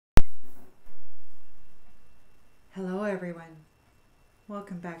everyone.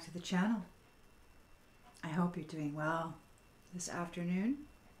 Welcome back to the channel. I hope you're doing well this afternoon.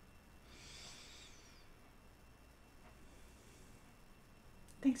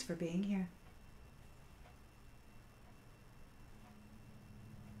 Thanks for being here.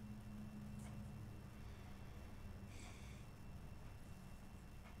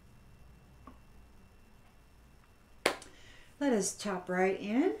 Let us tap right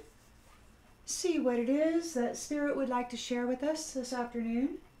in. See what it is that Spirit would like to share with us this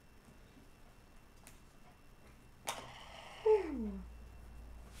afternoon. Ooh.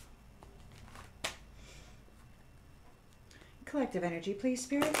 Collective energy, please,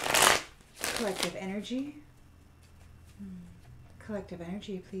 Spirit. Collective energy. Collective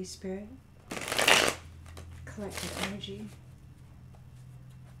energy, please, Spirit. Collective energy.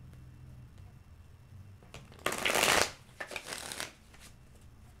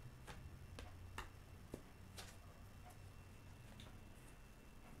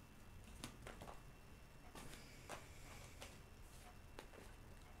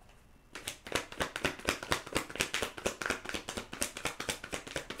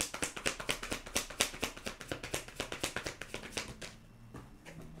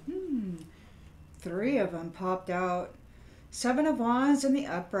 Three of them popped out. Seven of Wands in the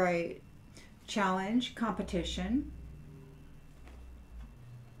upright. Challenge, competition.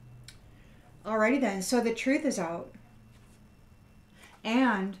 Alrighty then, so the truth is out.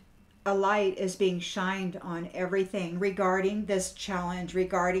 And a light is being shined on everything regarding this challenge,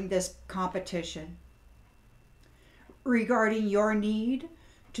 regarding this competition, regarding your need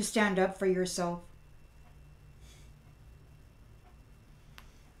to stand up for yourself.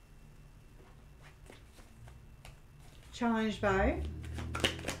 Challenged by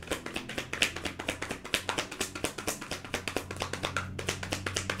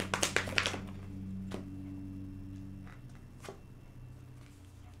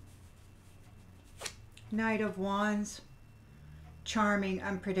Knight of Wands, charming,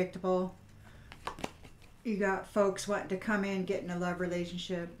 unpredictable. You got folks wanting to come in, get in a love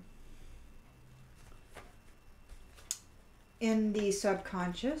relationship. In the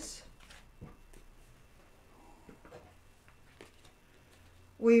subconscious,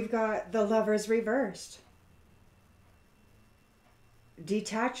 we've got the Lovers reversed.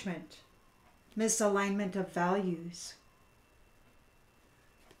 Detachment. Misalignment of values.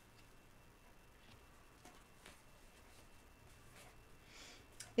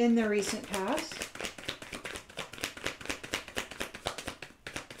 In the recent past,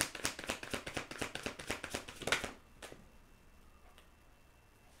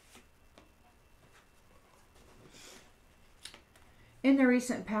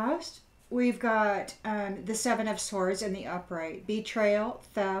 we've got the Seven of Swords in the upright. Betrayal,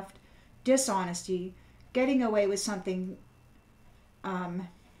 theft, dishonesty, getting away with something,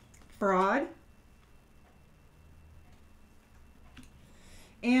 fraud.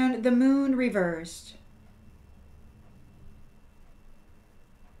 And the Moon reversed.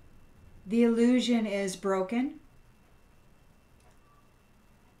 The illusion is broken.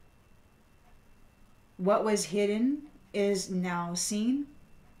 What was hidden is now seen.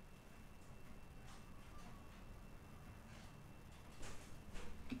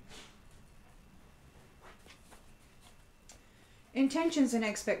 Intentions and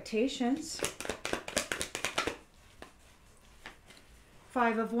expectations.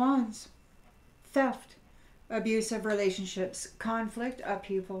 Five of Wands. Theft, abusive relationships, conflict,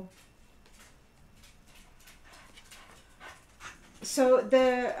 upheaval. So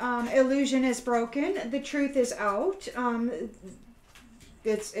the illusion is broken. The truth is out.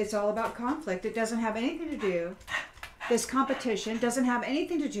 It's all about conflict. It doesn't have anything to do. This competition doesn't have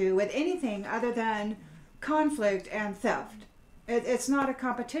anything to do with anything other than conflict and theft. It's not a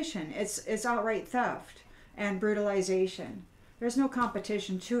competition. It's outright theft and brutalization. There's no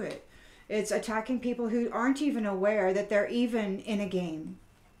competition to it. It's attacking people who aren't even aware that they're even in a game.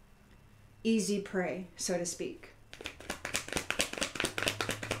 Easy prey, so to speak.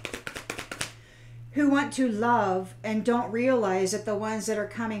 Who want to love and don't realize that the ones that are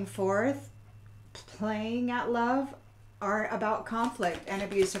coming forth, playing at love, are about conflict and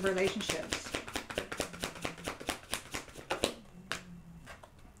abusive relationships.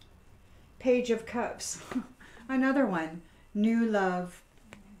 Page of Cups. Another one. New love.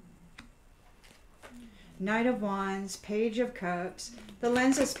 Knight of Wands, Page of Cups. The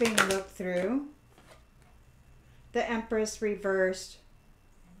lens is being looked through. The Empress reversed.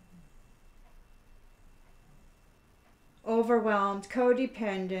 Overwhelmed,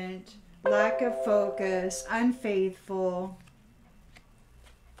 codependent, lack of focus, unfaithful.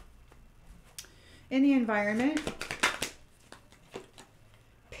 In the environment,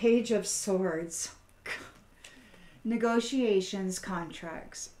 Page of Swords. Negotiations,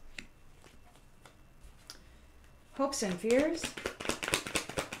 contracts. Hopes and fears.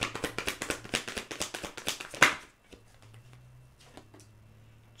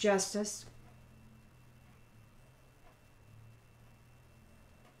 Justice.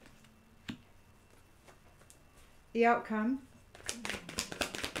 The outcome.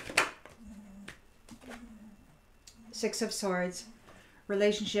 Six of Swords.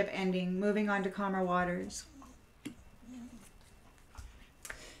 Relationship ending. Moving on to calmer waters.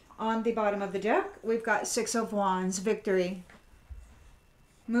 On the bottom of the deck, we've got Six of Wands. Victory.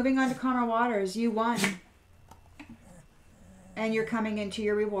 Moving on to calmer waters. You won. And you're coming into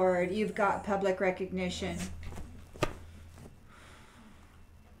your reward. You've got public recognition.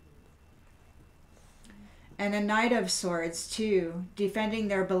 And a Knight of Swords, too. Defending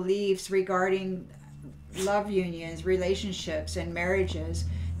their beliefs regarding love unions, relationships, and marriages.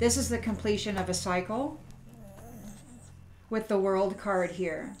 This is the completion of a cycle with the World card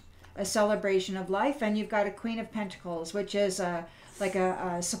here. A celebration of life. And you've got a Queen of Pentacles, which is like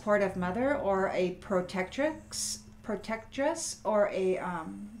a supportive mother or a protectress or a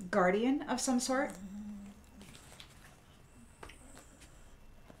guardian of some sort.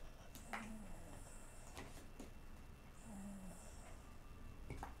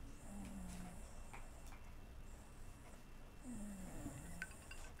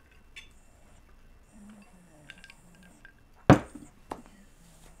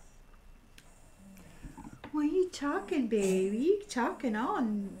 What are you talking, baby? Talking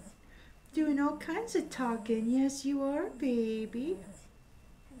on. Doing all kinds of talking. Yes, you are, baby.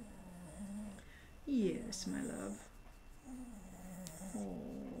 Yes, my love.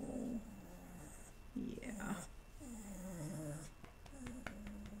 Oh, yeah.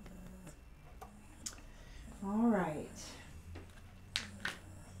 All right.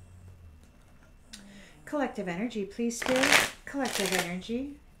 Collective energy, please, Spirit. Collective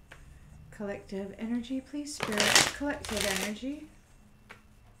energy. Collective energy, please, Spirit. Collective energy.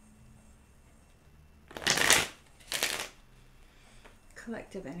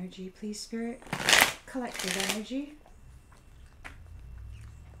 Collective energy, please, Spirit. Collective energy.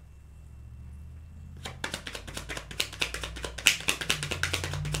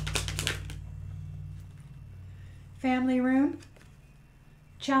 Family room.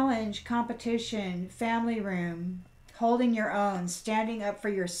 Challenge, competition, family room. Holding your own, standing up for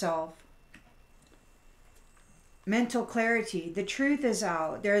yourself. Mental clarity. The truth is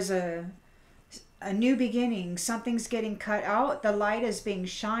out. There's a new beginning. Something's getting cut out. The light is being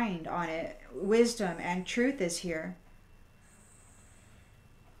shined on it. Wisdom and truth is here.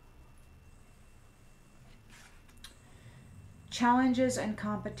 Challenges and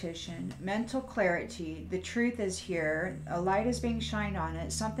competition. Mental clarity. The truth is here. A light is being shined on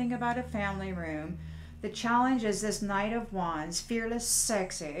it. Something about a family room. The challenge is this Knight of Wands. Fearless,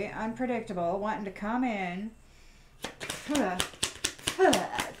 sexy, unpredictable, wanting to come in.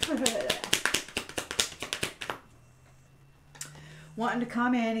 Wanting to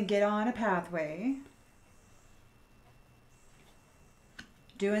come in and get on a pathway.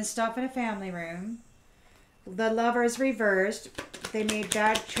 Doing stuff in a family room. The Lovers reversed. They made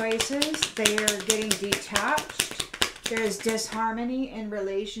bad choices. They are getting detached. There's disharmony in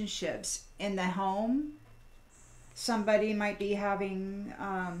relationships. In the home, somebody might be having,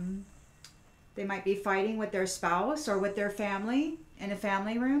 they might be fighting with their spouse or with their family in a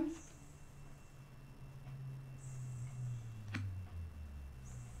family room.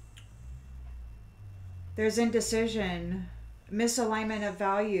 There's indecision, misalignment of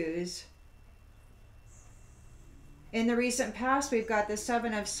values. In the recent past, we've got the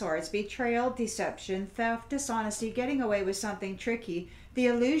Seven of Swords, betrayal, deception, theft, dishonesty, getting away with something tricky. The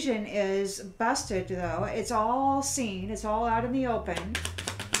illusion is busted, though. It's all seen. It's all out in the open.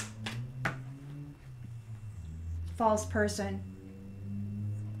 False person.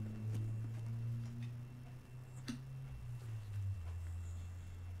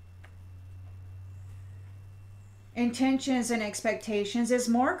 Intentions and expectations is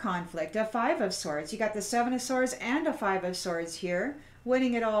more conflict. A Five of Swords. You got the Seven of Swords and a Five of Swords here.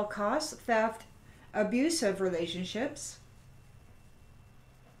 Winning at all costs. Theft. Abusive relationships.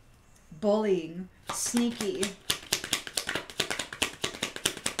 Bullying. Sneaky.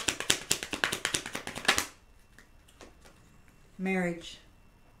 Marriage.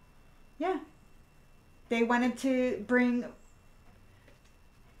 Yeah. They wanted to bring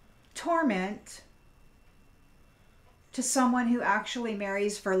torment to someone who actually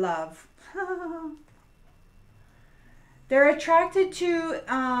marries for love. They're attracted to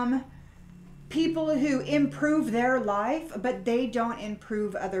people who improve their life, but they don't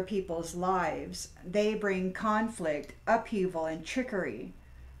improve other people's lives. They bring conflict, upheaval, and trickery,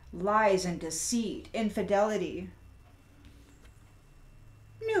 lies and deceit, infidelity.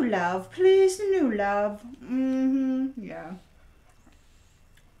 New love, please, new love. Yeah.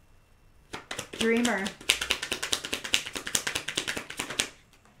 Dreamer.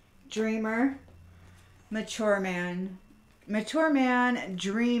 Dreamer. Mature man. Mature man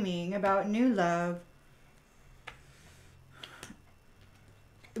dreaming about new love.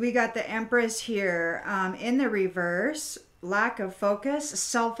 We got the Empress here in the reverse. Lack of focus,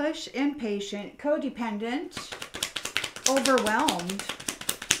 selfish, impatient, codependent, overwhelmed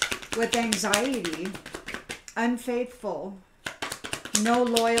with anxiety, unfaithful, no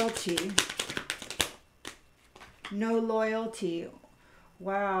loyalty. No loyalty.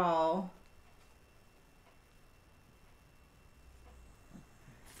 Wow.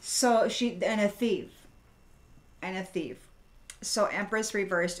 So and a thief. And a thief. So Empress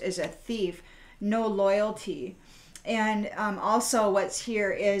reversed is a thief. No loyalty. And also what's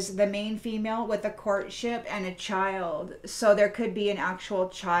here is the main female with a courtship and a child. So there could be an actual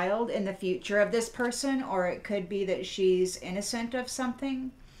child in the future of this person, or it could be that she's innocent of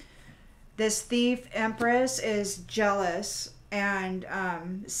something. This thief Empress is jealous and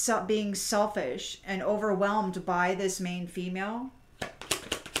being selfish and overwhelmed by this main female.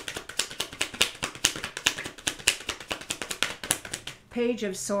 Page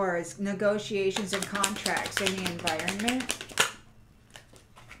of Swords, negotiations and contracts in the environment.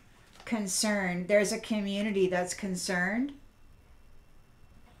 Concern. There's a community that's concerned.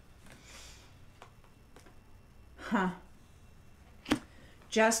 Huh.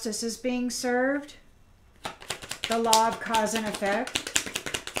 Justice is being served. The law of cause and effect.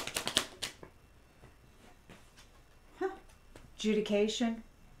 Huh. Adjudication.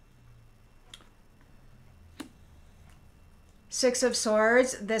 Six of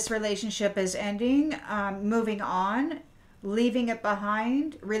Swords, this relationship is ending, moving on, leaving it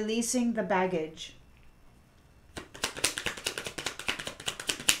behind, releasing the baggage.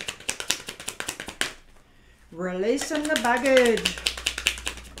 Releasing the baggage.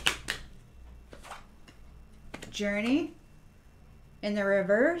 Journey in the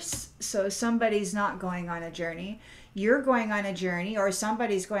reverse. So somebody's not going on a journey. You're going on a journey, or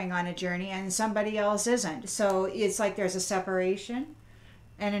somebody's going on a journey and somebody else isn't. So it's like there's a separation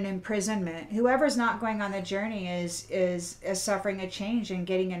and an imprisonment. Whoever's not going on the journey is suffering a change and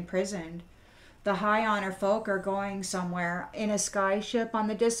getting imprisoned. The high honor folk are going somewhere in a skyship on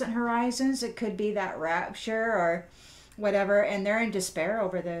the distant horizons. It could be that rapture or whatever, and they're in despair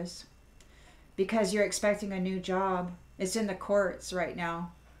over this because you're expecting a new job. It's in the courts right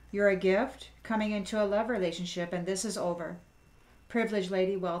now. You're a gift coming into a love relationship, and this is over. Privileged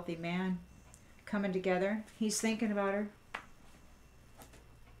lady, wealthy man coming together. He's thinking about her.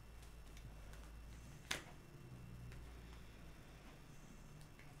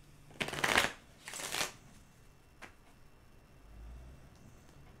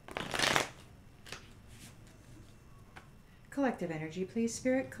 Collective energy, please,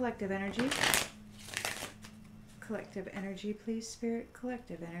 Spirit. Collective energy. Collective energy, please, Spirit.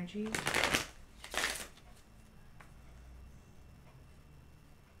 Collective energy.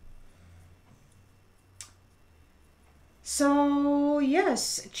 So,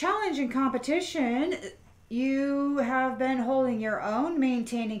 yes, challenge and competition. You have been holding your own,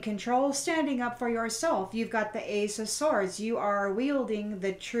 maintaining control, standing up for yourself. You've got the Ace of Swords. You are wielding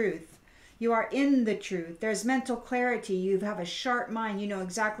the truth. You are in the truth. There's mental clarity. You have a sharp mind. You know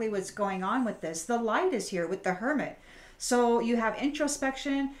exactly what's going on with this. The light is here with the Hermit. So you have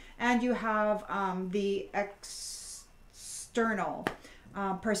introspection, and you have the external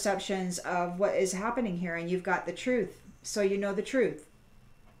perceptions of what is happening here. And you've got the truth. So you know the truth.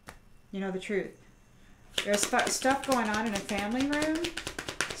 You know the truth. There's stuff going on in a family room.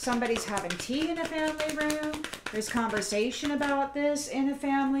 Somebody's having tea in a family room. There's conversation about this in a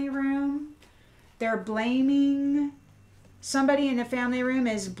family room. They're blaming. Somebody in a family room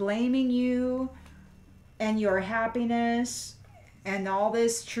is blaming you and your happiness and all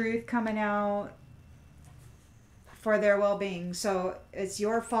this truth coming out for their well-being. So it's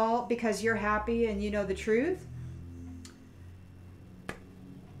your fault because you're happy and you know the truth.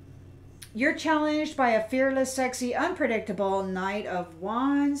 You're challenged by a fearless, sexy, unpredictable Knight of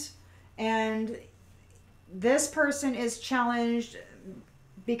Wands. And this person is challenged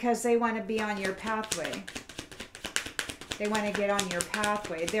because they want to be on your pathway. They want to get on your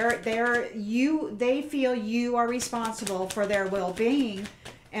pathway. They feel you are responsible for their well-being,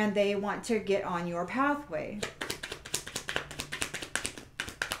 and they want to get on your pathway.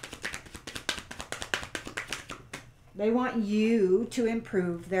 They want you to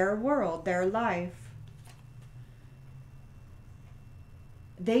improve their world, their life.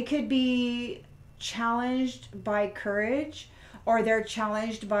 They could be challenged by courage, or they're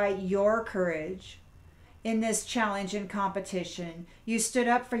challenged by your courage. In this challenge and competition, you stood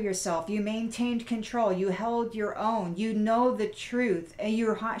up for yourself, you maintained control, you held your own, you know the truth, and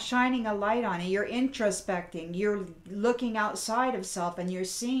you're shining a light on it. You're introspecting, you're looking outside of self, and you're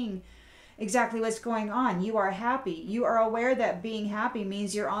seeing exactly what's going on. You are happy. You are aware that being happy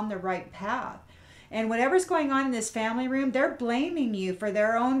means you're on the right path. And whatever's going on in this family room, they're blaming you for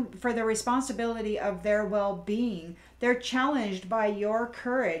the responsibility of their well-being. They're challenged by your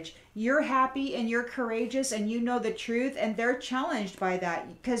courage. You're happy and you're courageous and you know the truth, and they're challenged by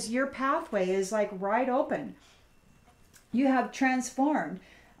that because your pathway is like right open. You have transformed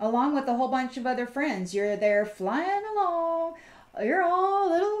along with a whole bunch of other friends. You're there flying along. You're all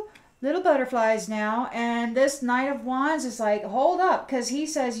little butterflies now, and this Knight of Wands is like, hold up, because he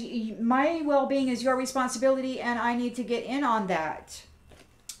says my well-being is your responsibility and I need to get in on that.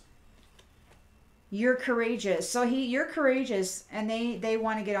 You're courageous. So you're courageous, and they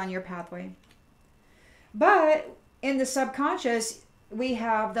want to get on your pathway. But in the subconscious, we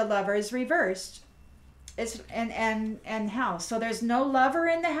have the Lovers reversed. It's and house. So there's no lover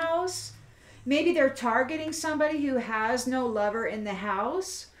in the house. Maybe they're targeting somebody who has no lover in the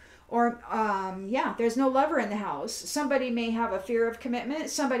house. Or, there's no lover in the house. Somebody may have a fear of commitment.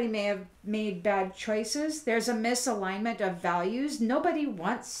 Somebody may have made bad choices. There's a misalignment of values. Nobody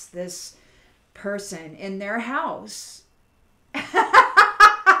wants this person in their house.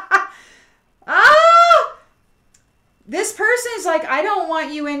 This person is like, I don't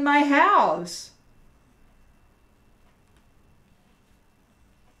want you in my house.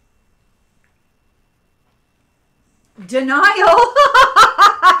 Denial.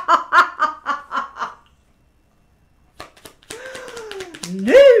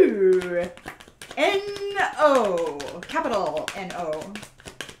 No. N-O. Capital N-O.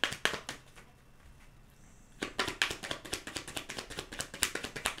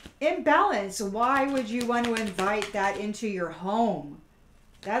 Imbalance. Why would you want to invite that into your home?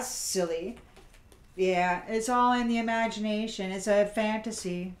 That's silly. Yeah, it's all in the imagination. It's a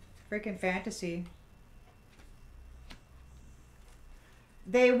fantasy. Freaking fantasy.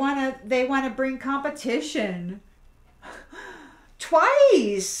 They wanna bring competition.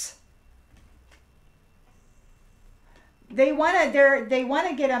 Twice. They wanna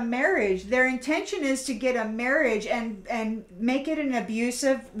get a marriage. Their intention is to get a marriage and make it an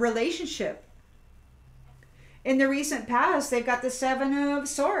abusive relationship. In the recent past, they've got the Seven of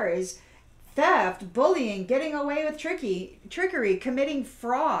Swords. Theft, bullying, getting away with trickery, committing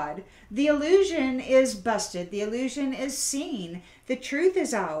fraud. The illusion is busted. The illusion is seen. The truth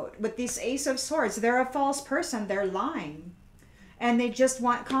is out. With this Ace of Swords, they're a false person. They're lying. And they just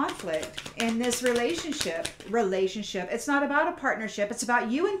want conflict in this relationship. It's not about a partnership. It's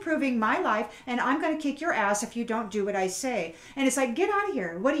about you improving my life, and I'm going to kick your ass if you don't do what I say. And it's like, get out of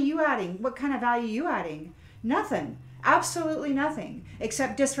here. What are you adding? What kind of value are you adding? Nothing. Absolutely nothing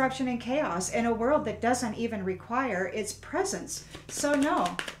except disruption and chaos in a world that doesn't even require its presence. So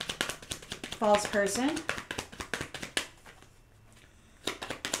no, false person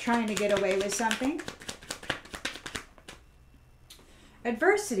trying to get away with something.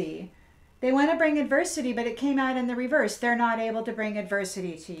 Adversity. They want to bring adversity, but it came out in the reverse. They're not able to bring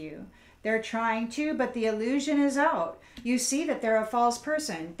adversity to you. They're trying to, but the illusion is out. You see that they're a false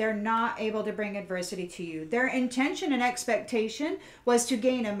person. They're not able to bring adversity to you. Their intention and expectation was to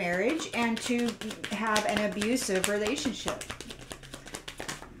gain a marriage and to have an abusive relationship.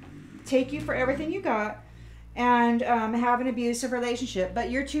 Take you for everything you got and have an abusive relationship, but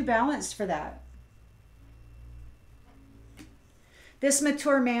you're too balanced for that. This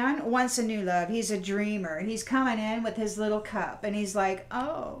mature man wants a new love. He's a dreamer. He's coming in with his little cup and he's like,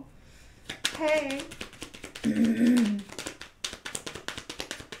 oh, hey.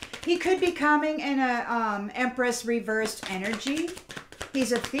 He could be coming in a Empress reversed energy.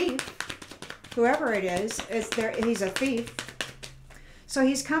 He's a thief. Whoever it is he's a thief. So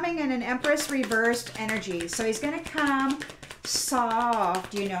he's coming in an Empress reversed energy. So he's going to come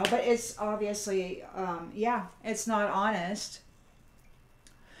soft, you know, but it's obviously, it's not honest.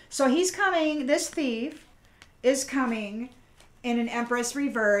 So he's coming, this thief is coming in an Empress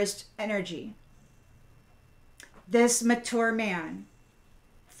reversed energy. This mature man,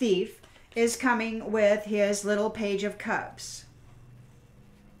 thief, is coming with his little Page of Cups.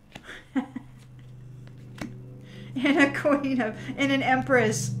 in an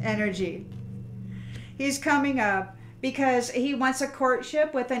Empress energy. He's coming up because he wants a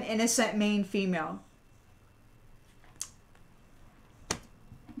courtship with an innocent main female.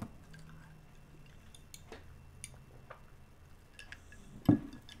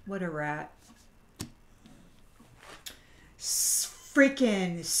 What a rat.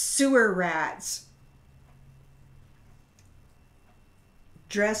 Freaking sewer rats.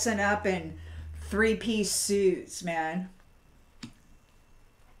 Dressing up in three-piece suits, man.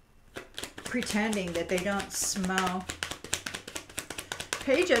 Pretending that they don't smell.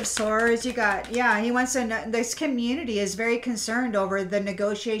 Page of Swords, you got, yeah, he wants to know, this community is very concerned over the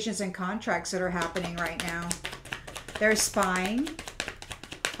negotiations and contracts that are happening right now. They're spying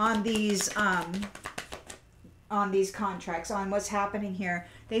on these contracts, on what's happening here.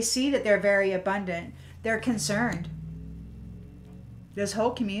 They see that they're very abundant. They're concerned. This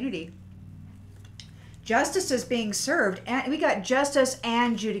whole community. Justice is being served, and we got justice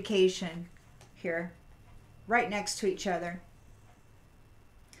and judication here, right next to each other.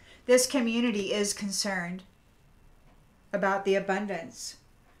 This community is concerned about the abundance.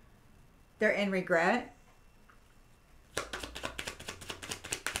 They're in regret.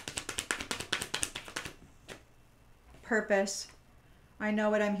 Purpose. I know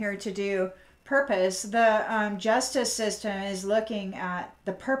what I'm here to do. Purpose. The justice system is looking at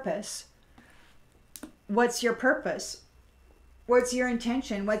the purpose. What's your purpose? What's your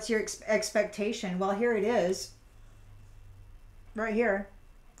intention? What's your expectation? Well, here it is. Right here.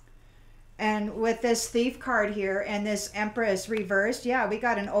 And with this Thief card here and this Empress reversed, yeah, we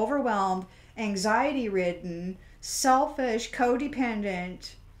got an overwhelmed, anxiety-ridden, selfish,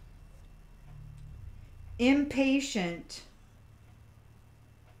 codependent, impatient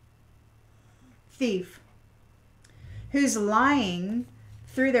thief who's lying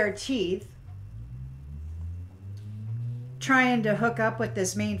through their teeth, trying to hook up with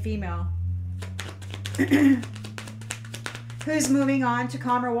this main female. Who's moving on to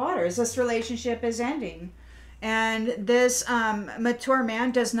calmer waters. This relationship is ending. And this mature man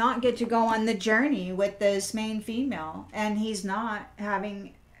does not get to go on the journey with this main female. And he's not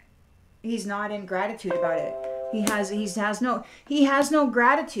in gratitude about it. He has no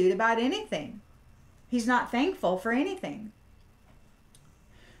gratitude about anything. He's not thankful for anything.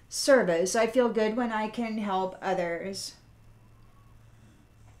 Service. I feel good when I can help others.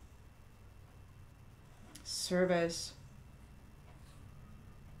 Service.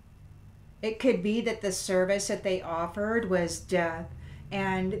 It could be that the service that they offered was death,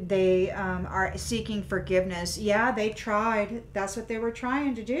 and they are seeking forgiveness. Yeah, they tried. That's what they were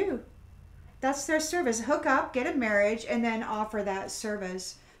trying to do. That's their service. Hook up, get a marriage, and then offer that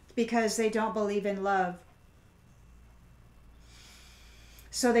service because they don't believe in love.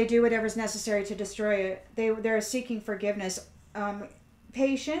 So they do whatever's necessary to destroy it. They're seeking forgiveness.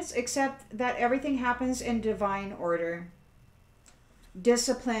 Patience, accept that everything happens in divine order.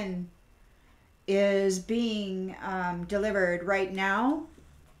 Discipline is being delivered right now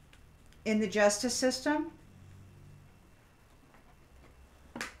in the justice system.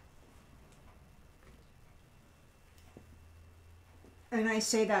 And I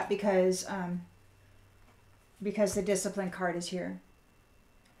say that because the discipline card is here.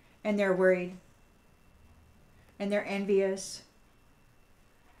 And they're worried. And they're envious.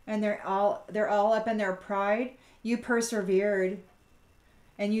 And they're all up in their pride. You persevered.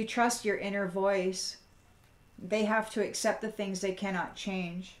 And you trust your inner voice. They have to accept the things they cannot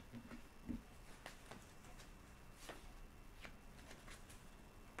change.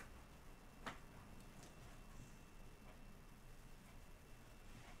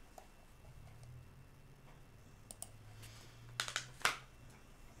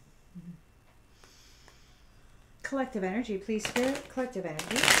 Collective energy, please, Spirit. Collective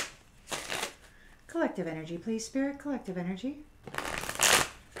energy. Collective energy, please, Spirit. Collective energy.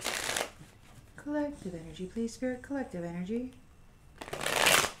 Collective energy, please, Spirit. Collective energy.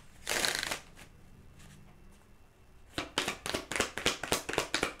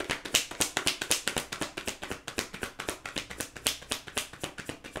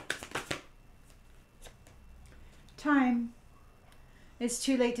 Time. It's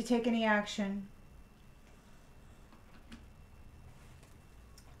too late to take any action.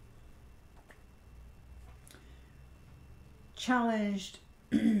 Challenged.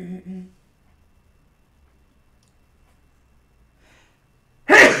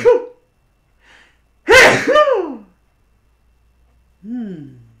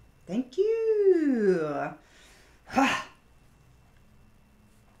 Thank you.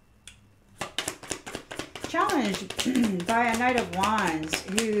 Challenged by a Knight of Wands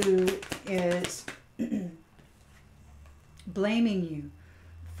who is blaming you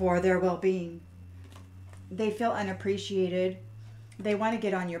for their well-being. They feel unappreciated. They want to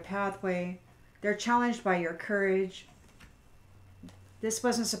get on your pathway. They're challenged by your courage. This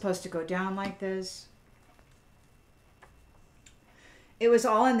wasn't supposed to go down like this. It was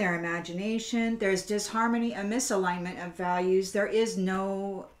all in their imagination. There's disharmony, a misalignment of values. There is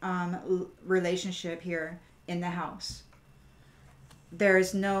no relationship here in the house. There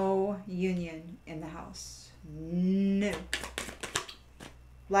is no union in the house. No.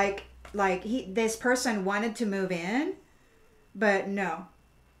 Like this person wanted to move in, but no.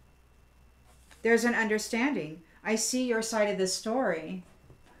 There's an understanding. I see your side of the story.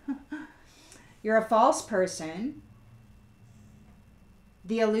 You're a false person.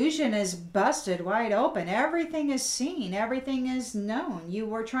 The illusion is busted wide open. Everything is seen. Everything is known. You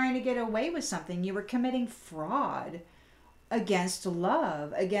were trying to get away with something. You were committing fraud against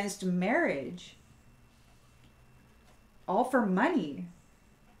love, against marriage. All for money.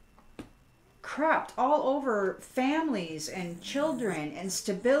 Crapped all over families and children and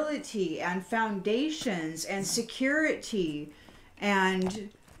stability and foundations and security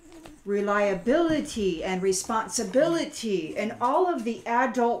and reliability and responsibility and all of the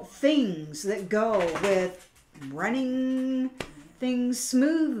adult things that go with running things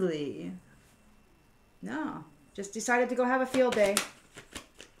smoothly. No, just decided to go have a field day,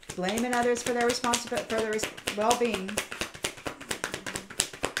 blaming others for their well-being,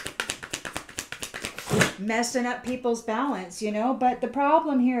 messing up people's balance, you know. But the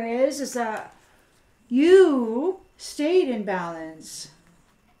problem here is that you stayed in balance.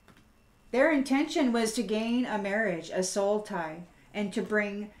 Their intention was to gain a marriage, a soul tie, and to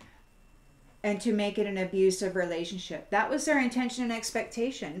make it an abusive relationship. That was their intention and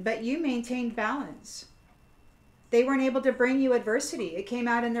expectation, but you maintained balance. They weren't able to bring you adversity. It came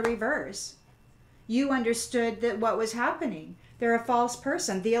out in the reverse. You understood that what was happening. They're a false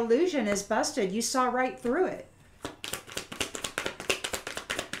person. The illusion is busted. You saw right through it.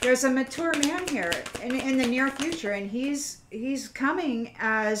 There's a mature man here in the near future, and he's coming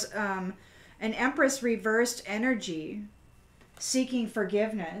as an Empress reversed energy, seeking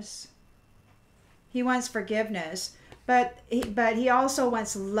forgiveness. He wants forgiveness, but he also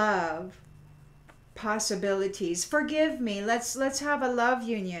wants love, possibilities. Forgive me. Let's have a love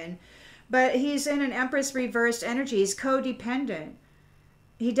union. But he's in an Empress reversed energy. He's codependent.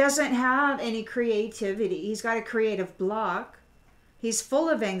 He doesn't have any creativity. He's got a creative block. He's full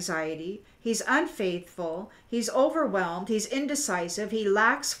of anxiety. He's unfaithful. He's overwhelmed. He's indecisive. He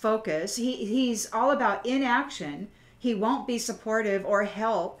lacks focus. He's all about inaction. He won't be supportive or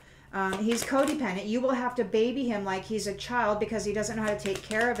help. He's codependent. You will have to baby him like he's a child because he doesn't know how to take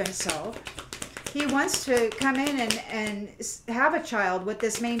care of himself. He wants to come in and have a child with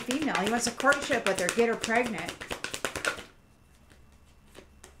this main female. He wants a courtship with her, get her pregnant.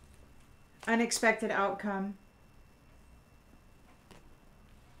 Unexpected outcome.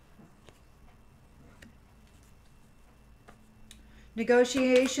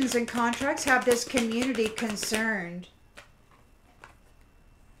 Negotiations and contracts have this community concerned.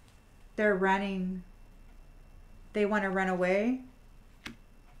 They're running. They want to run away.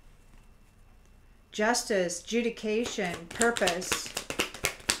 Justice, judication, purpose.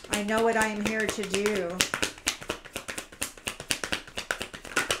 I know what I am here to do.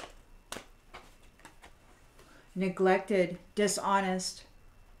 Neglected, dishonest.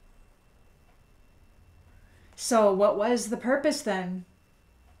 So what was the purpose then?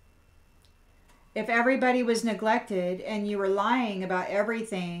 If everybody was neglected and you were lying about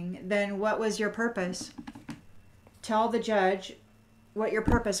everything, then what was your purpose? Tell the judge what your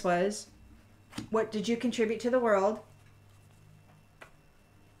purpose was. What did you contribute to the world?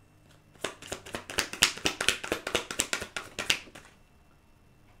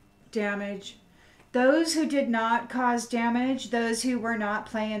 Damage. Those who did not cause damage, those who were not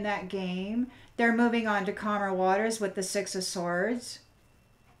playing that game, they're moving on to calmer waters with the Six of Swords.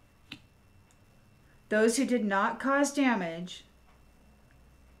 Those who did not cause damage,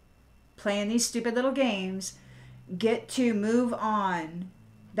 playing these stupid little games, get to move on.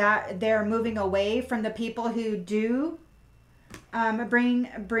 That they're moving away from the people who do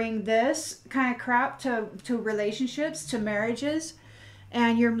bring this kind of crap to relationships, to marriages,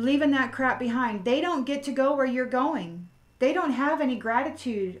 and you're leaving that crap behind. They don't get to go where you're going. They don't have any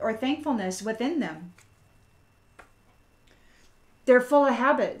gratitude or thankfulness within them. They're full of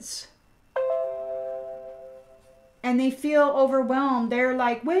habits. And they feel overwhelmed. They're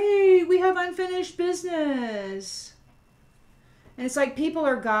like, wait, we have unfinished business. And it's like people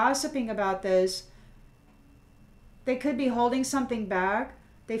are gossiping about this. They could be holding something back.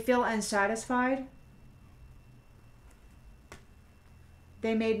 They feel unsatisfied.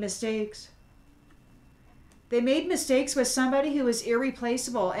 They made mistakes. They made mistakes with somebody who was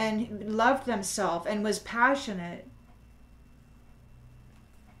irreplaceable and loved themselves and was passionate.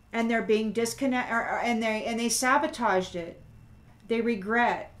 And they're being disconnected, and they sabotaged it. They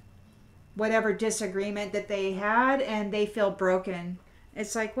regret whatever disagreement that they had, and they feel broken.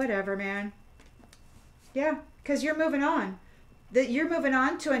 It's like, whatever, man. Yeah, because you're moving on. You're moving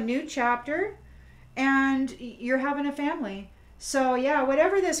on to a new chapter, and you're having a family. So yeah,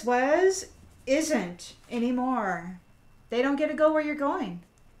 whatever this was isn't anymore. They don't get to go where you're going.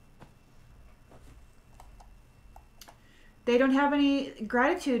 They don't have any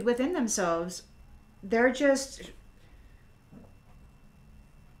gratitude within themselves. They're just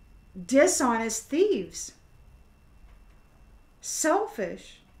dishonest thieves.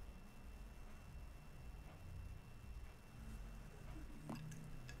 Selfish.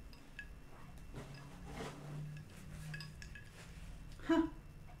 Huh.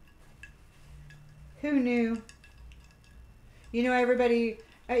 Who knew? You know, everybody,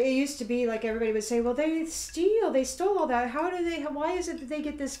 it used to be like everybody would say, well, they stole all that. Why is it that they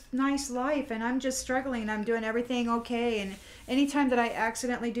get this nice life and I'm just struggling, I'm doing everything okay, and anytime that I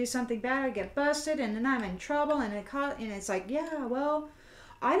accidentally do something bad, I get busted and then I'm in trouble, and it's like, yeah, well,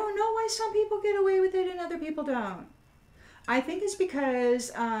 I don't know why some people get away with it and other people don't. I think it's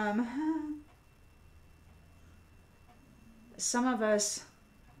because some of us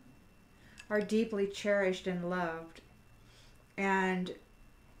are deeply cherished and loved. And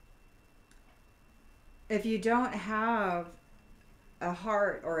if you don't have a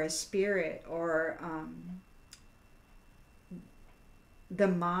heart or a spirit or the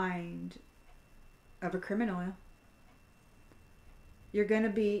mind of a criminal, you're gonna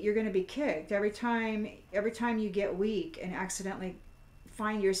be kicked every time you get weak and accidentally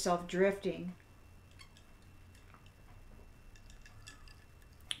find yourself drifting.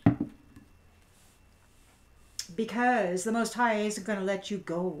 Because the Most High isn't going to let you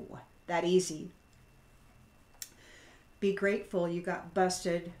go that easy. Be grateful you got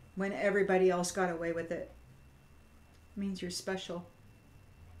busted when everybody else got away with it. It means you're special.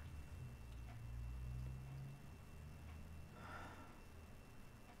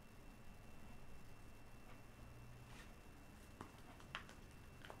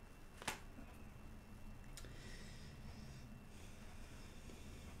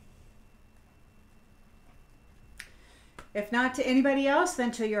 If not to anybody else,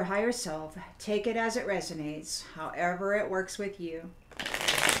 then to your higher self. Take it as it resonates, however it works with you.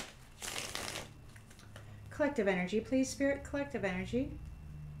 Collective energy, please, Spirit. Collective energy.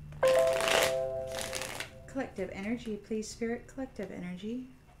 Collective energy, please, Spirit. Collective energy.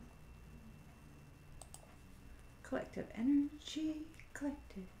 Collective energy.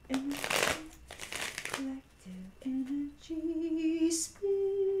 Collective energy. Collective energy,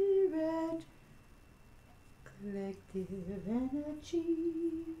 Spirit. Collective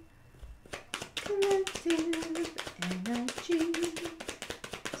energy, collective energy,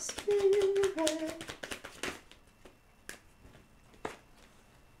 spirit.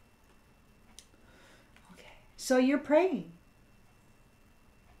 Okay, so you're praying.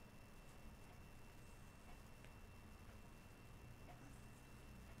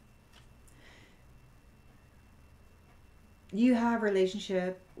 You have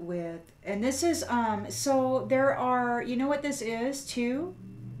relationship with, and this is so there are, you know what this is too?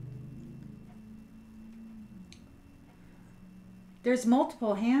 There's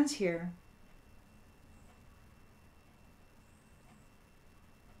multiple hands here.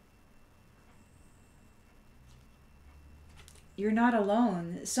 You're not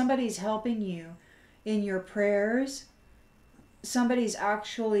alone. Somebody's helping you in your prayers. Somebody's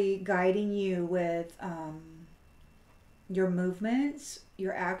actually guiding you with your movements,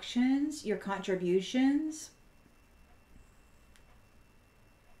 your actions, your contributions.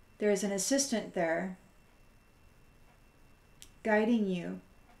 There's an assistant there guiding you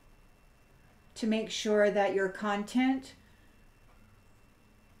to make sure that your content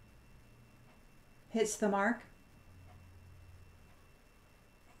hits the mark.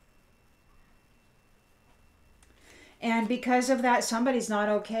 And because of that, somebody's not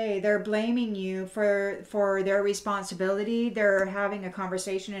okay. They're blaming you for their responsibility. They're having a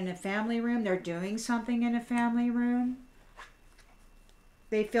conversation in a family room. They're doing something in a family room.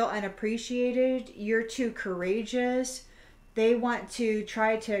 They feel unappreciated. You're too courageous. They want to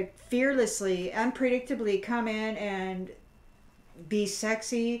try to fearlessly, unpredictably come in and be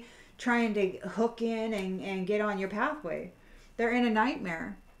sexy, trying to hook in and get on your pathway. They're in a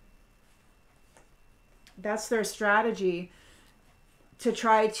nightmare. That's their strategy, to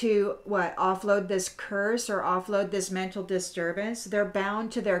try to, offload this curse or offload this mental disturbance. They're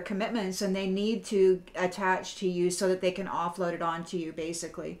bound to their commitments and they need to attach to you so that they can offload it onto you,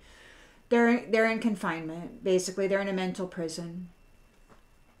 basically. They're in confinement, basically. They're in a mental prison.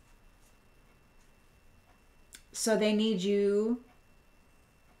 So they need you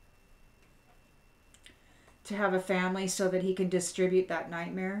to have a family so that he can distribute that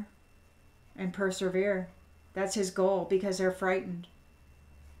nightmare and persevere. That's his goal, because they're frightened.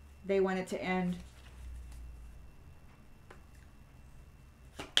 They want it to end.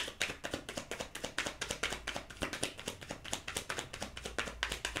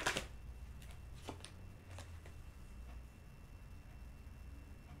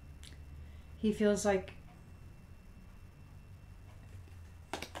 He feels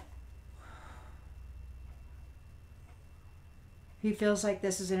like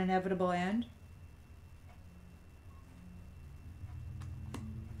this is an inevitable end.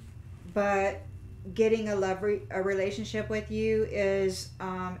 But getting a relationship with you is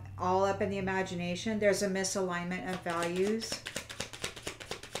all up in the imagination. There's a misalignment of values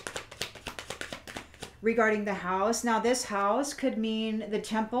regarding the house. Now, this house could mean the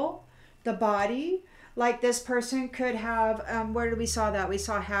temple, the body. Like, this person could have, where did we saw that? We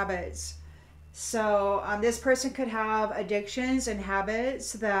saw habits. So this person could have addictions and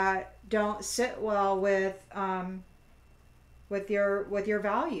habits that don't sit well with your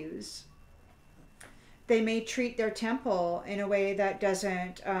values. They may treat their temple in a way that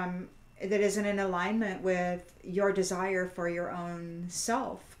doesn't that isn't in alignment with your desire for your own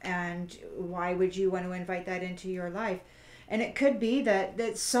self. And why would you want to invite that into your life? And it could be that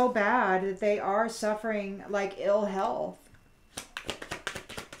it's so bad that they are suffering like ill health.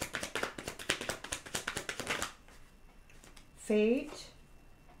 Fate,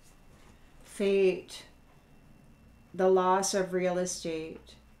 the loss of real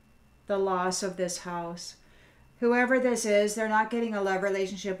estate, the loss of this house. Whoever this is, they're not getting a love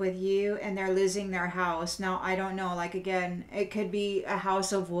relationship with you and they're losing their house. Now, I don't know, like, again, it could be a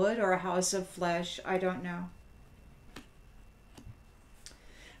house of wood or a house of flesh. I don't know.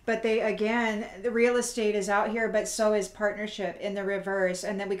 But they, again, the real estate is out here, but so is partnership in the reverse.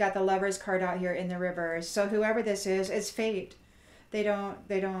 And then we got the Lovers card out here in the reverse. So whoever this is, it's fate. They don't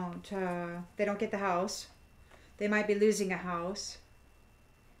get the house. They might be losing a house.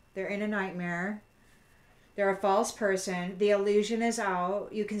 They're in a nightmare. They're a false person. The illusion is out.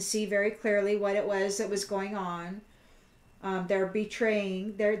 You can see very clearly what it was that was going on. They're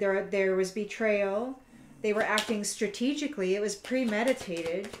betraying. There was betrayal. They were acting strategically. It was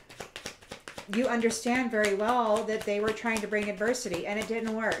premeditated. You understand very well that they were trying to bring adversity, and it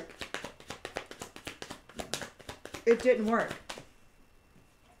didn't work. It didn't work.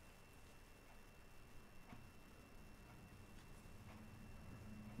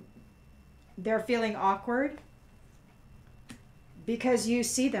 They're feeling awkward because you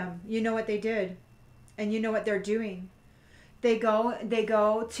see them. You know what they did, and you know what they're doing. They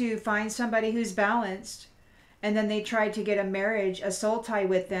go to find somebody who's balanced, and then they try to get a marriage, a soul tie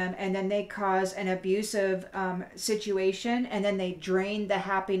with them, and then they cause an abusive situation, and then they drain the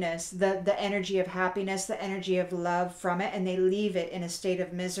happiness, the energy of happiness, the energy of love from it, and they leave it in a state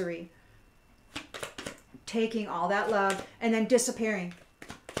of misery, taking all that love and then disappearing.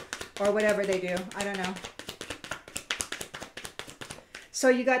 Or whatever they do. I don't know. So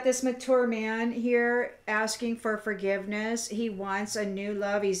you got this mature man here asking for forgiveness. He wants a new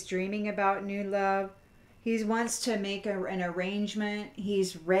love. He's dreaming about new love. He wants to make an arrangement.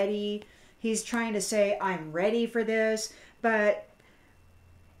 He's ready. He's trying to say, I'm ready for this. But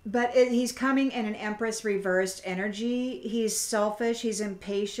he's coming in an Empress reversed energy. He's selfish. He's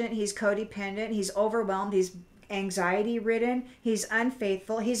impatient. He's codependent. He's overwhelmed. He's anxiety ridden, he's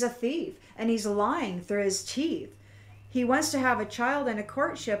unfaithful, he's a thief, and he's lying through his teeth. He wants to have a child in a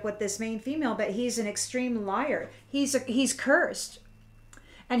courtship with this main female, but he's an extreme liar. He's cursed,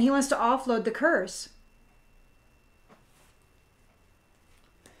 and he wants to offload the curse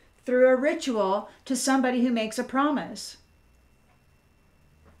through a ritual to somebody who makes a promise.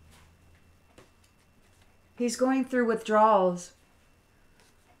 He's going through withdrawals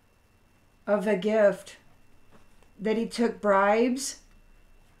of the gift that he took bribes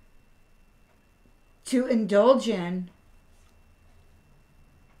to indulge in.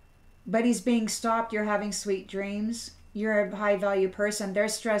 But he's being stopped. You're having sweet dreams. You're a high value person. They're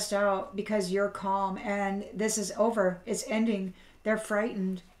stressed out because you're calm, and this is over. It's ending. They're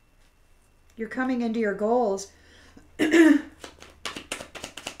frightened. You're coming into your goals.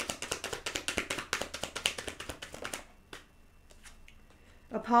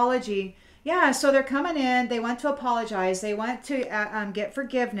 Apology. Yeah, so they're coming in. They want to apologize. They want to get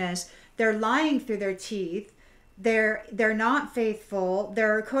forgiveness. They're lying through their teeth. They're not faithful.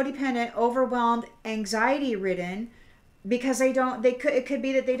 They're codependent, overwhelmed, anxiety ridden, because it could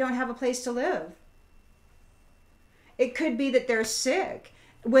be that they don't have a place to live. It could be that they're sick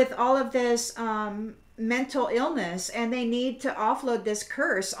with all of this mental illness, and they need to offload this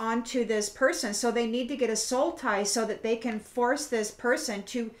curse onto this person. So they need to get a soul tie so that they can force this person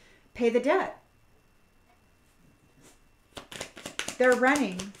to pay the debt. They're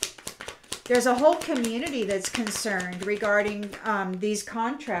running. There's a whole community that's concerned regarding these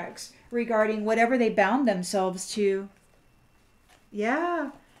contracts, regarding whatever they bound themselves to.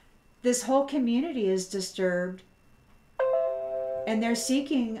 Yeah, this whole community is disturbed. And they're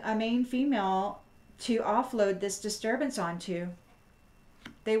seeking a main female to offload this disturbance onto.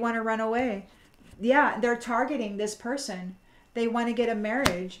 They want to run away. Yeah, they're targeting this person. They want to get a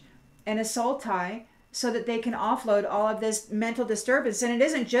marriage and a soul tie so that they can offload all of this mental disturbance. And it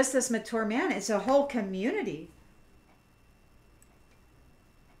isn't just this mature man, it's a whole community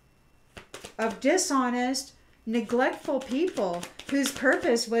of dishonest, neglectful people whose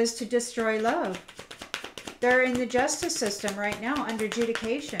purpose was to destroy love. They're in the justice system right now under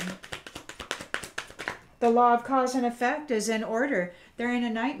adjudication. The law of cause and effect is in order. They're in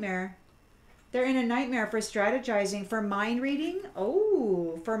a nightmare. They're in a nightmare for strategizing, for mind reading.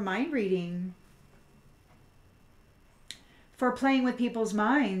 Oh, for mind reading. For playing with people's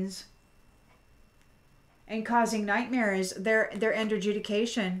minds and causing nightmares. They're under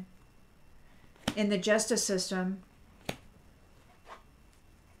adjudication in the justice system.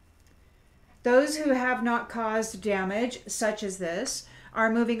 Those who have not caused damage, such as this,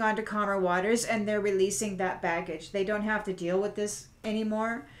 are moving on to calmer waters, and they're releasing that baggage. They don't have to deal with this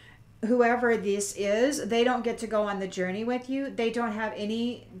anymore. Whoever this is, they don't get to go on the journey with you. They don't have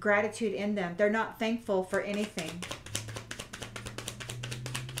any gratitude in them. They're not thankful for anything.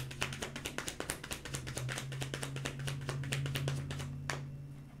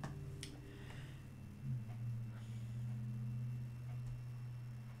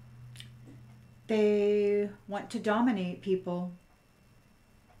 They want to dominate people.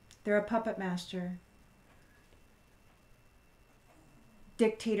 They're a puppet master.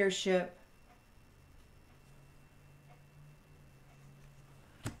 Dictatorship.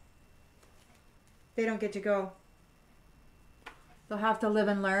 They don't get to go. They'll have to live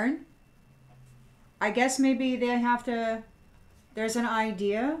and learn. I guess maybe they have to, there's an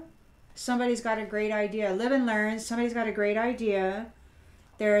idea. Somebody's got a great idea. Live and learn. Somebody's got a great idea.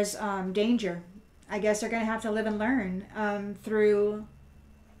 There's danger. I guess they're going to have to live and learn through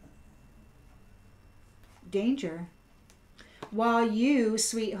danger. While you,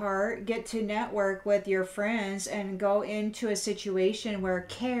 sweetheart, get to network with your friends and go into a situation where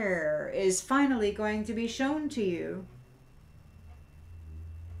care is finally going to be shown to you.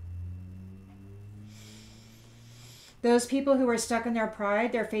 Those people who are stuck in their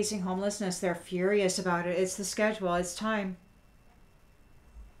pride, they're facing homelessness. They're furious about it. It's the schedule. It's time.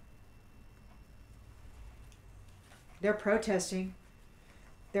 They're protesting.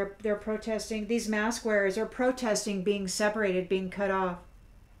 They're protesting. These mask wearers are protesting being separated, being cut off.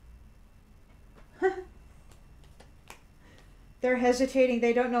 They're hesitating.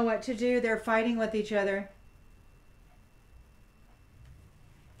 They don't know what to do. They're fighting with each other.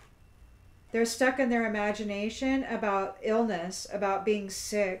 They're stuck in their imagination about illness, about being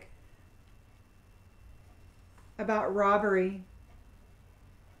sick, about robbery.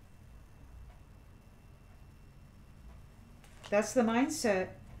 That's the mindset.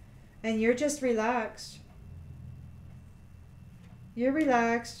 And you're just relaxed. You're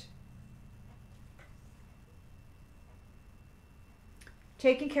relaxed.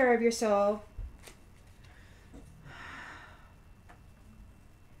 Taking care of yourself.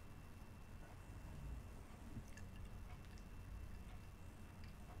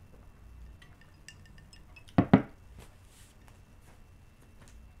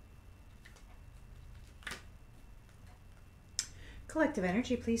 Collective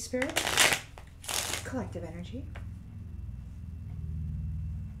energy, please, Spirit. Collective energy.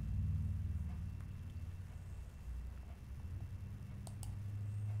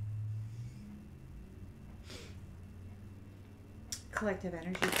 Collective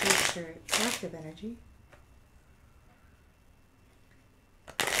energy, please, Spirit. Collective energy.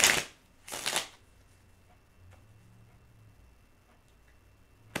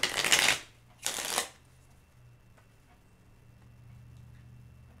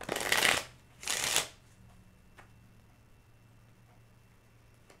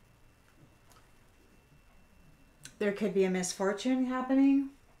 There could be a misfortune happening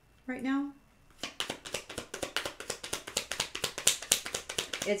right now.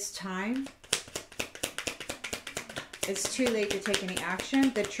 It's time. It's too late to take any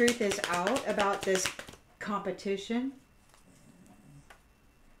action. The truth is out about this competition.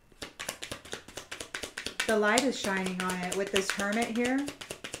 The light is shining on it with this hermit here.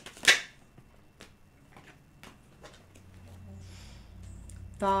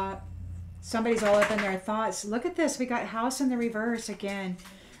 thought. Somebody's all up in their thoughts. Look at this. We got house in the reverse again.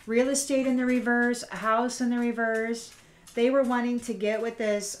 Real estate in the reverse. House in the reverse. They were wanting to get with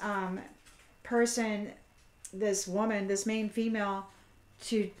this person, this woman, this main female,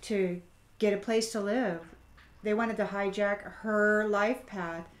 to get a place to live. They wanted to hijack her life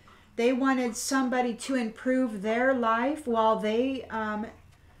path. They wanted somebody to improve their life while they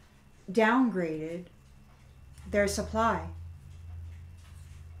downgraded their supply.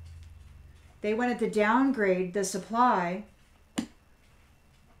 They wanted to downgrade the supply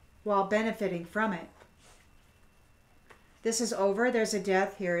while benefiting from it. This is over. There's a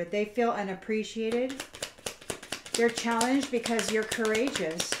death here. They feel unappreciated. They're challenged because you're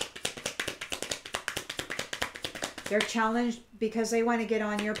courageous. They're challenged because they want to get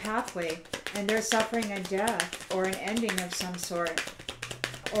on your pathway, and they're suffering a death or an ending of some sort.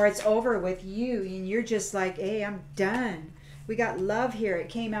 Or it's over with you and you're just like, hey, I'm done. We got love here. It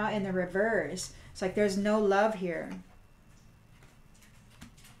came out in the reverse. It's like there's no love here.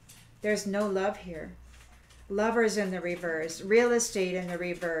 There's no love here. Lovers in the reverse. Real estate in the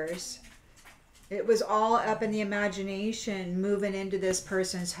reverse. It was all up in the imagination moving into this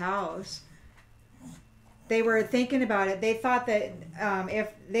person's house. They were thinking about it. They thought that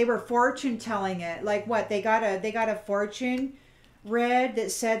if they were fortune telling it, like what? They got a fortune read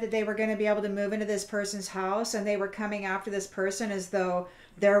that said that they were going to be able to move into this person's house, and they were coming after this person as though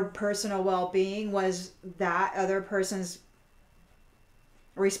their personal well-being was that other person's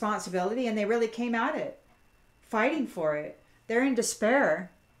responsibility, and they really came at it, fighting for it. They're in despair.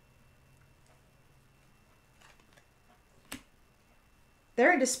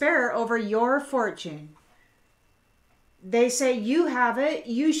 They're in despair over your fortune. They say, you have it,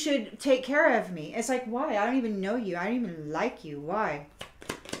 you should take care of me. It's like, why? I don't even know you. I don't even like you. Why?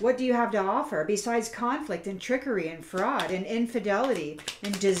 What do you have to offer besides conflict and trickery and fraud and infidelity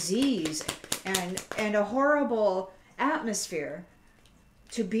and disease and a horrible atmosphere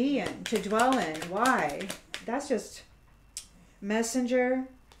to be in, to dwell in? Why? That's just messenger.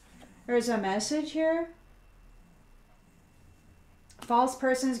 There's a message here. False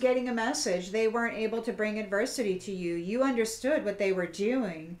person's getting a message. They weren't able to bring adversity to you. You understood what they were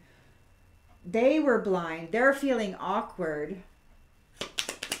doing. They were blind. They're feeling awkward.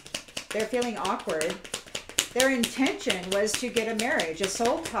 They're feeling awkward. Their intention was to get a marriage, a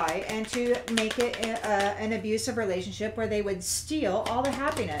soul tie, and to make it an abusive relationship where they would steal all the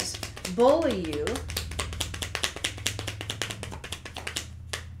happiness, bully you.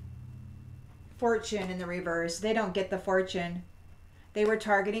 Fortune in the reverse. They don't get the fortune. They were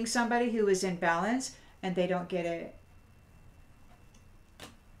targeting somebody who was in balance, and they don't get it.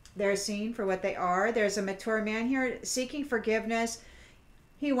 They're seen for what they are. There's a mature man here seeking forgiveness.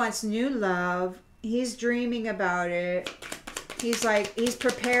 He wants new love. He's dreaming about it. He's like, he's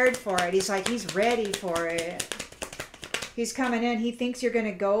prepared for it. He's like, he's ready for it. He's coming in. He thinks you're going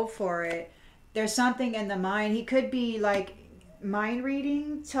to go for it. There's something in the mind. He could be like mind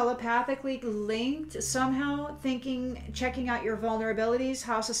reading, telepathically linked somehow, thinking, checking out your vulnerabilities.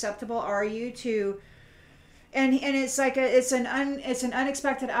 How susceptible are you to, and it's like it's an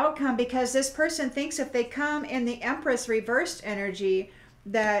unexpected outcome, because this person thinks if they come in the Empress reversed energy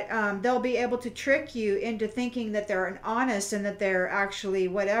that they'll be able to trick you into thinking that they're honest and that they're actually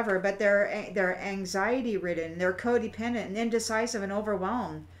whatever, but they're anxiety ridden, they're codependent and indecisive and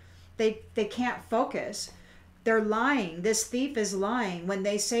overwhelmed. They can't focus. They're lying. This thief is lying. When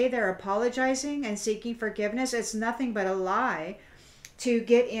they say they're apologizing and seeking forgiveness, it's nothing but a lie to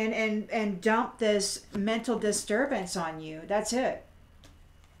get in and dump this mental disturbance on you. That's it.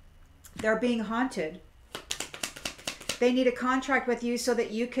 They're being haunted. They need a contract with you so that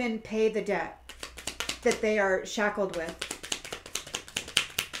you can pay the debt that they are shackled with.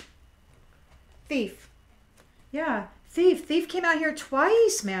 Thief. Yeah, thief. Thief came out here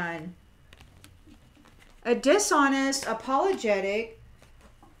twice, man. A dishonest, apologetic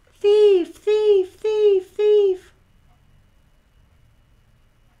thief, thief, thief, thief.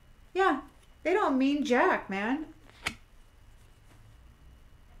 Yeah, they don't mean jack, man.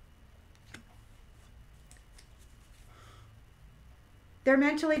 They're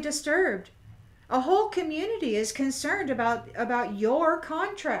mentally disturbed. A whole community is concerned about your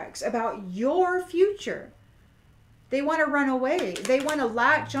contracts, about your future. They want to run away. They want to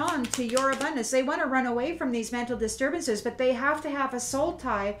latch on to your abundance. They want to run away from these mental disturbances, but they have to have a soul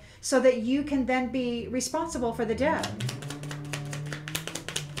tie so that you can then be responsible for the debt.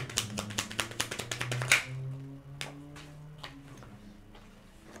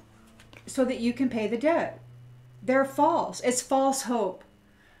 So that you can pay the debt. They're false. It's false hope.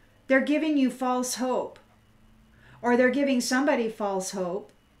 They're giving you false hope. or they're giving somebody false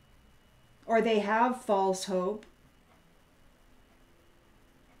hope, or they have false hope.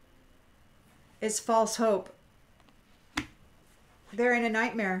 It's false hope. They're in a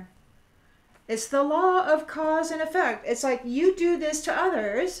nightmare. It's the law of cause and effect. It's like, you do this to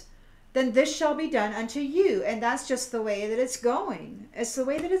others, then this shall be done unto you. And that's just the way that it's going. It's the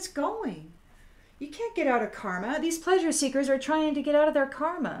way that it's going. You can't get out of karma. These pleasure seekers are trying to get out of their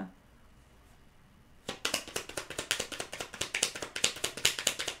karma.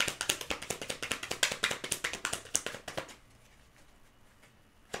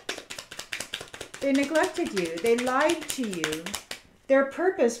 They neglected you. They lied to you. Their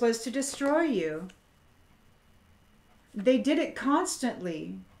purpose was to destroy you. They did it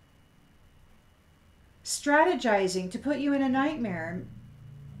constantly. Strategizing to put you in a nightmare.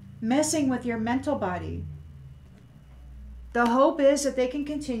 Messing with your mental body. The hope is that they can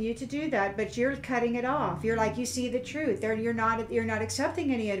continue to do that, but you're cutting it off. You're like, you see the truth. You're not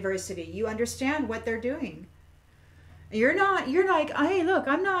accepting any adversity. You understand what they're doing. You're like, hey, look,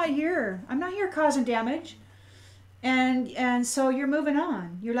 I'm not here causing damage. And so you're moving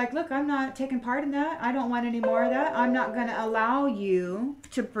on. You're like, look, I'm not taking part in that. I don't want any more of that. I'm not going to allow you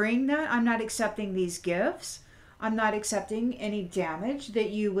to bring that. I'm not accepting these gifts. I'm not accepting any damage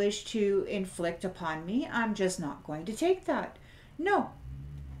that you wish to inflict upon me. I'm just not going to take that. No.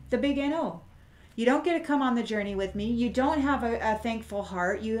 The big NO. You don't get to come on the journey with me. You don't have a thankful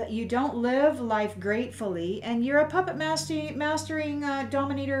heart. You don't live life gratefully. And you're a puppet mastering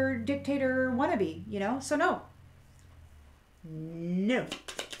dominator, dictator wannabe, you know? So no. No.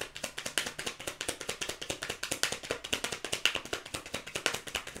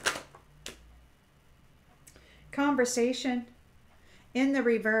 Conversation in the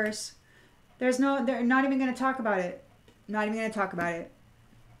reverse. They're not even going to talk about it. Not even going to talk about it.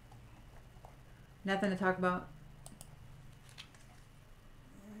 Nothing to talk about.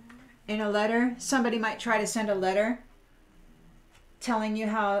 In a letter, somebody might try to send a letter telling you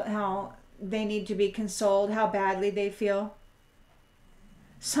how they need to be consoled, how badly they feel.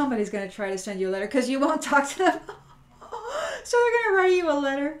 Somebody's going to try to send you a letter because you won't talk to them. So they're going to write you a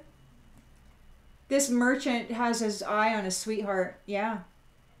letter. This merchant has his eye on a sweetheart. Yeah.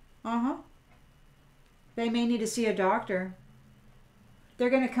 Uh-huh. They may need to see a doctor. They're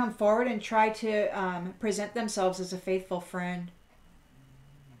going to come forward and try to present themselves as a faithful friend.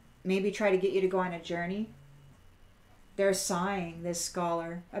 Maybe try to get you to go on a journey. They're sighing, this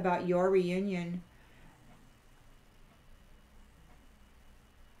scholar, about your reunion.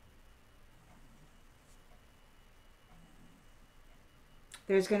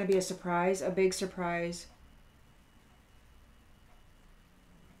 There's going to be a surprise, a big surprise.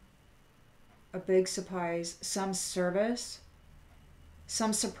 A big surprise. Some service.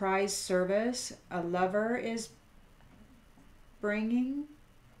 Some surprise service a lover is bringing.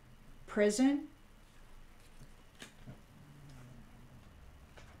 Prison.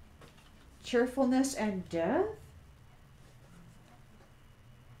 Cheerfulness and death.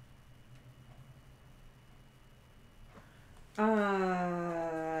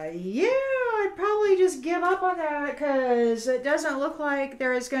 Yeah, I'd probably just give up on that because it doesn't look like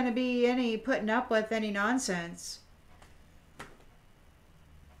there is going to be any putting up with any nonsense.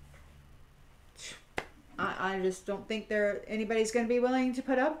 I just don't think anybody's going to be willing to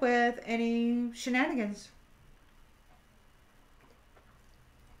put up with any shenanigans.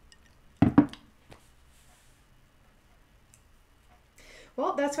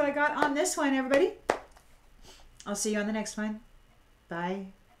 Well, that's what I got on this one, everybody. I'll see you on the next one. Bye.